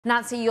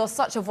Nancy, you're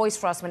such a voice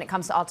for us when it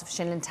comes to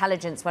artificial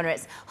intelligence, whether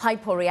it's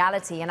hype or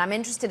reality. And I'm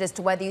interested as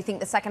to whether you think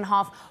the second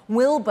half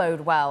will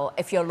bode well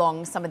if you're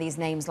long some of these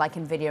names like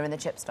Nvidia and the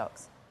chip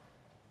stocks.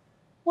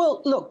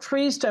 Well, look,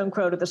 trees don't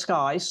grow to the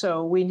sky,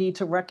 so we need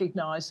to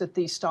recognize that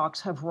these stocks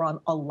have run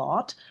a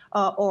lot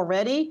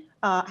already.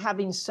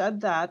 Having said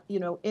that,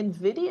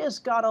 Nvidia's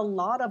got a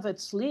lot of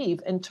its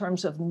sleeve in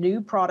terms of new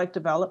product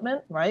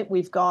development, right?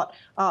 We've got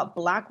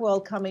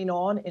Blackwell coming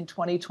on in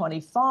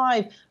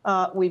 2025.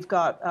 We've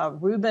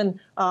got Rubin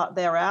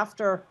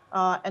thereafter.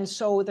 And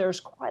so there's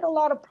quite a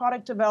lot of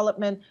product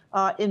development.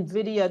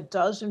 Nvidia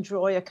does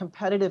enjoy a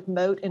competitive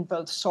moat in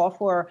both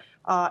software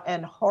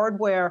and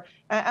hardware.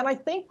 And I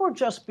think we're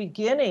just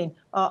beginning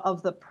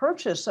of the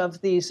purchase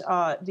of these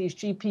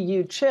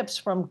GPU chips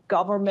from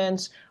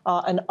governments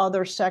and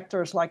other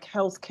sectors like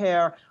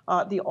healthcare,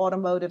 the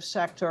automotive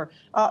sector.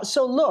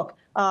 So look,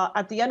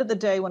 at the end of the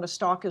day, when a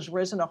stock has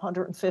risen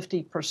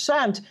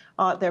 150%,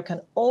 there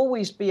can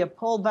always be a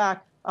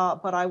pullback.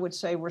 But I would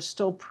say we're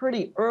still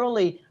pretty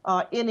early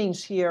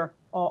innings here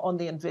on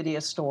the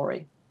Nvidia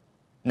story.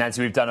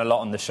 Nancy, we've done a lot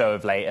on the show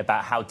of late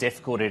about how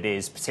difficult it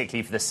is,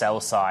 particularly for the sell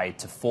side,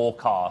 to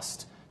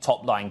forecast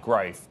top-line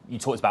growth. You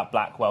talked about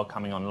Blackwell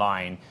coming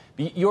online.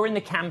 But you're in the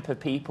camp of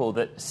people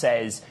that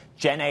says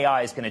Gen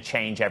AI is going to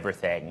change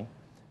everything,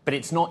 but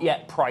it's not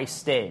yet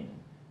priced in.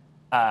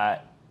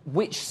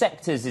 Which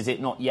sectors is it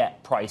not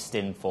yet priced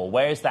in for?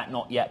 Where is that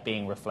not yet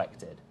being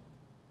reflected?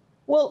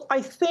 Well,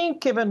 I think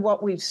given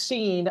what we've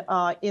seen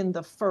in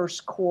the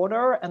first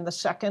quarter and the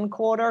second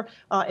quarter,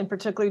 in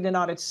particular the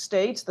United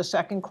States, the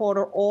second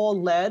quarter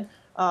all led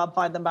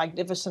by the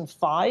Magnificent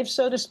Five,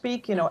 so to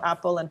speak.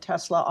 Apple and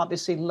Tesla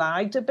obviously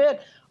lagged a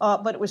bit,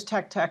 but it was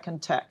tech, and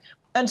tech.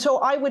 And so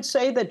I would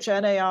say that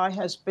Gen AI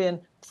has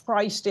been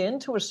priced in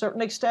to a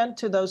certain extent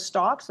to those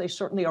stocks. They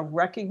certainly are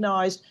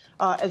recognized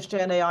as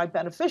Gen AI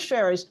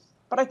beneficiaries.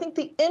 But I think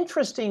the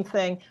interesting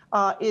thing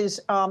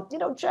is,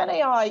 Gen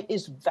AI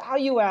is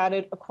value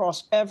added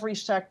across every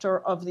sector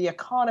of the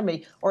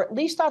economy, or at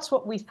least that's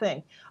what we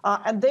think.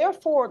 And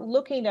therefore,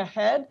 looking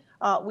ahead,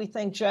 we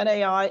think Gen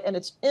AI and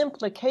its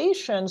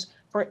implications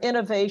for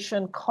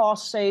innovation,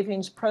 cost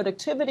savings,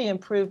 productivity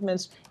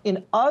improvements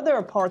in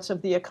other parts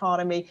of the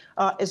economy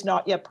is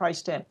not yet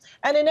priced in.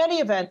 And in any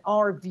event,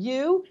 our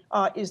view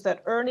is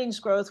that earnings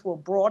growth will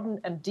broaden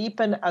and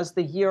deepen as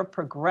the year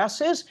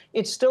progresses.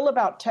 It's still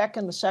about tech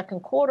in the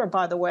second quarter,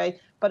 by the way,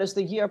 but as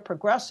the year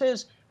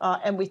progresses,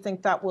 and we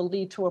think that will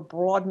lead to a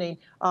broadening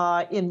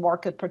in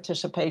market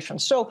participation.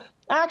 So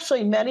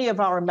actually, many of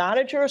our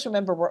managers,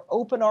 remember, we're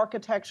open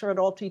architecture at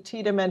Alti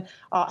Tiedemann,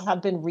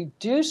 have been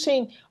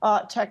reducing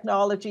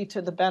technology to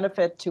the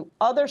benefit to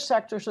other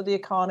sectors of the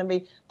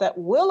economy that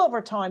will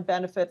over time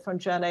benefit from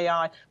Gen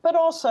AI. But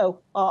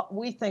also,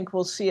 we think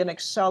we'll see an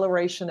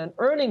acceleration in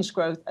earnings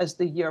growth as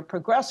the year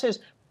progresses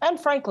and,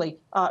 frankly,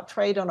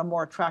 trade on a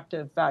more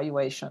attractive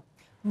valuation.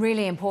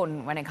 Really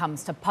important when it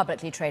comes to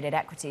publicly traded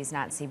equities,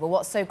 Nancy. But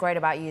what's so great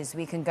about you is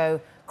we can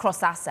go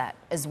cross-asset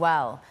as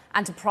well,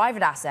 and to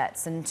private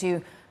assets and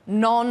to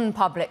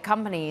non-public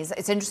companies.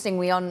 It's interesting,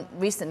 we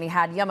recently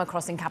had Yama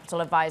Crossing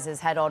Capital Advisors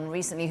head on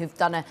recently, who've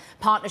done a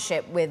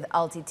partnership with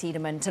Alti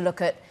Tiedemann to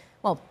look at,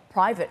 well,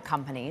 private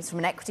companies from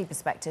an equity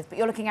perspective, but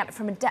you're looking at it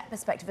from a debt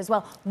perspective as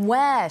well.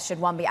 Where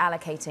should one be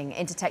allocating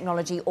into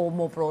technology or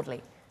more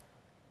broadly?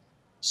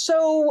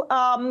 So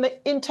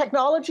in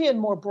technology and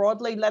more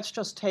broadly, let's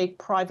just take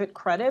private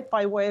credit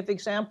by way of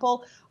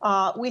example.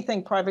 We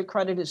think private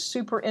credit is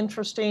super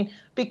interesting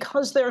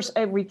because there's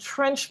a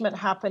retrenchment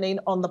happening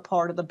on the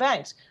part of the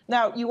banks.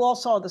 Now, you all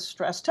saw the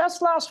stress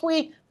test last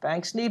week.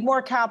 Banks need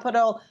more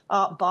capital.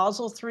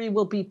 Basel III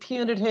will be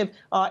punitive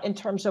in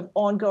terms of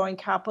ongoing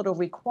capital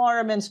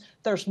requirements.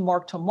 There's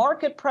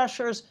mark-to-market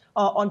pressures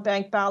on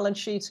bank balance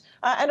sheets.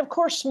 And of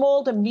course,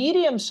 small to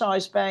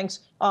medium-sized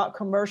banks,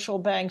 commercial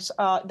banks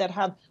that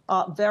have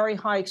very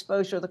high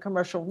exposure to the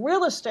commercial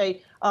real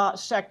estate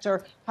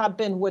sector have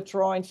been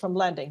withdrawing from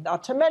lending,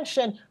 not to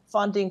mention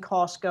funding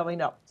costs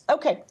going up.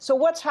 Okay, so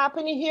what's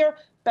happening here?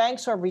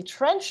 Banks are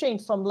retrenching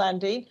from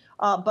lending,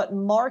 but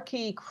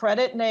marquee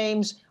credit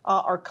names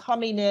are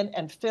coming in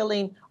and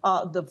filling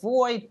the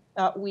void.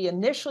 We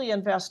initially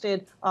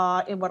invested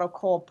in what I'll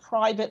call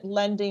private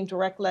lending,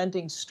 direct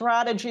lending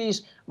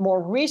strategies.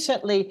 More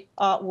recently,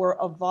 we're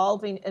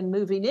evolving and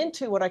moving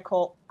into what I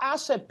call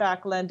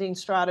asset-backed lending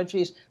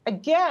strategies.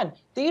 Again,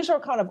 these are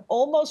kind of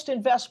almost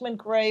investment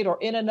grade, or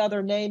in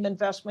another name,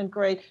 investment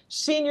grade,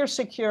 senior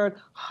secured,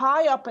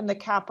 high up in the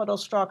capital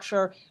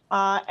structure,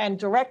 and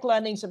direct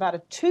lending is about a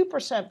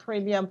 2%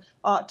 premium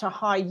to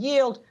high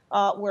yield,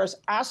 whereas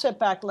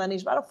asset-backed lending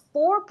is about a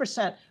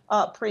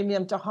 4%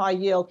 premium to high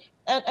yield.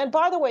 And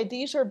by the way,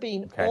 these are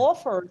being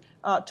offered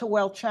to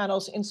wealth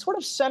channels in sort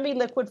of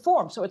semi-liquid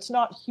form. So it's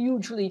not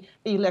hugely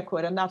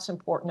illiquid, and that's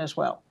important as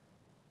well.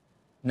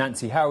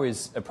 Nancy, how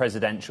is a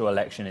presidential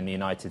election in the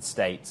United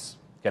States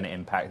going to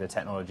impact the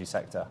technology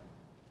sector?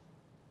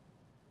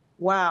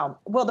 Wow.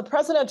 Well, the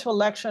presidential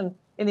election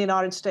in the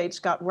United States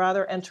got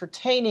rather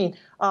entertaining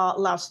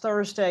last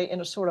Thursday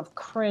in a sort of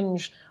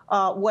cringe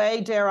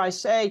way, dare I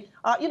say.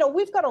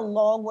 We've got a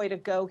long way to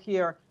go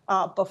here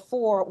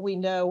before we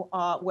know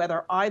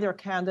whether either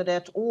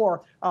candidate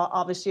or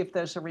obviously if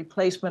there's a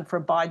replacement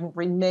for Biden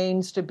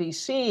remains to be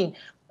seen.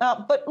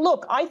 But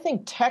look, I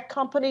think tech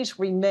companies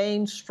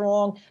remain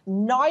strong.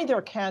 Neither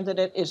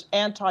candidate is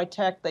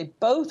anti-tech. They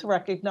both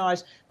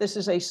recognize this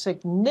is a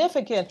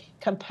significant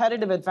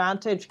competitive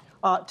advantage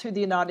to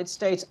the United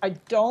States. I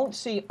don't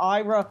see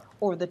IRA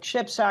or the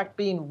CHIPS Act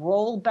being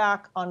rolled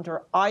back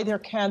under either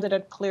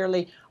candidate,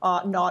 clearly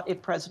not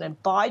if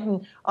President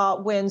Biden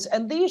wins.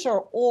 And these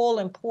are all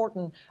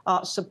important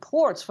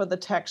supports for the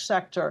tech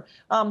sector.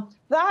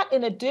 That,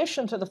 in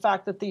addition to the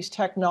fact that these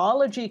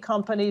technology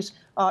companies,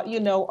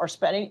 are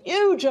spending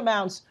huge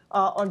amounts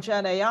on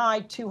Gen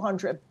AI,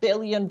 $200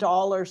 billion,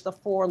 the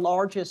four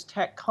largest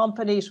tech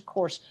companies. Of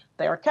course,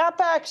 their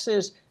capex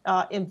is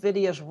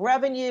Nvidia's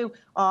revenue.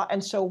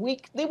 And so we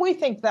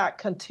think that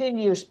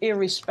continues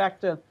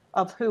irrespective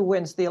of who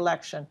wins the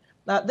election.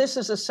 This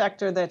is a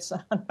sector that's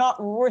not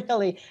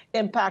really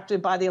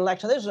impacted by the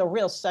election. This is a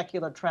real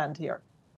secular trend here.